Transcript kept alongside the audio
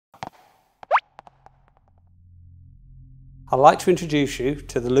I'd like to introduce you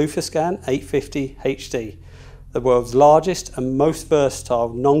to the LUPHOScan 850 HD, the world's largest and most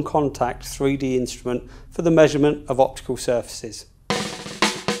versatile non-contact 3D instrument for the measurement of optical surfaces.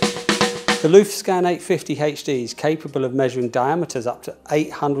 The LUPHOScan 850 HD is capable of measuring diameters up to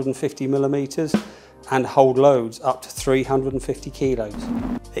 850 millimeters and hold loads up to 350 kilos.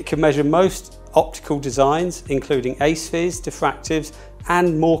 It can measure most optical designs, including aspheres, diffractives,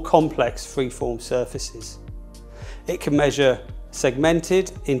 and more complex freeform surfaces. It can measure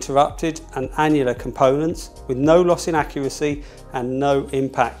segmented, interrupted and annular components with no loss in accuracy and no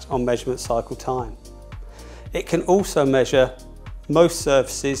impact on measurement cycle time. It can also measure most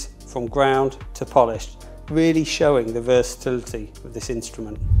surfaces from ground to polished, really showing the versatility of this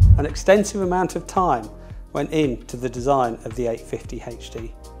instrument. An extensive amount of time went into the design of the 850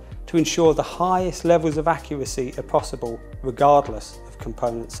 HD to ensure the highest levels of accuracy are possible regardless of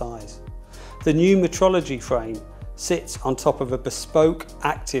component size. The new Metrology frame sits on top of a bespoke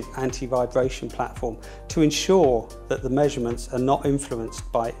active anti-vibration platform to ensure that the measurements are not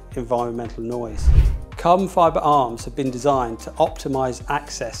influenced by environmental noise. Carbon fibre arms have been designed to optimise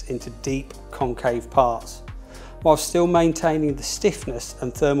access into deep concave parts, while still maintaining the stiffness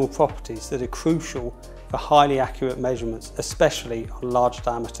and thermal properties that are crucial for highly accurate measurements, especially on large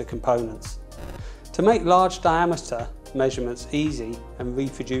diameter components. To make large diameter measurements easy and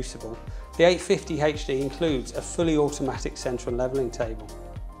reproducible, the 850 HD includes a fully automatic central levelling table.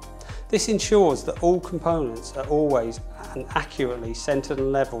 This ensures that all components are always and accurately centred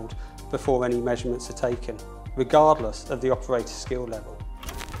and levelled before any measurements are taken, regardless of the operator's skill level.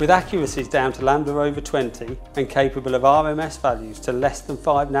 With accuracies down to lambda over 20 and capable of RMS values to less than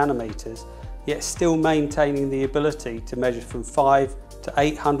 5 nanometers, yet still maintaining the ability to measure from 5 to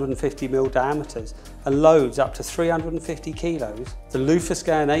 850 mm diameters and loads up to 350 kilos, the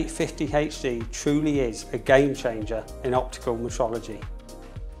LUPHOScan 850 HD truly is a game changer in optical metrology.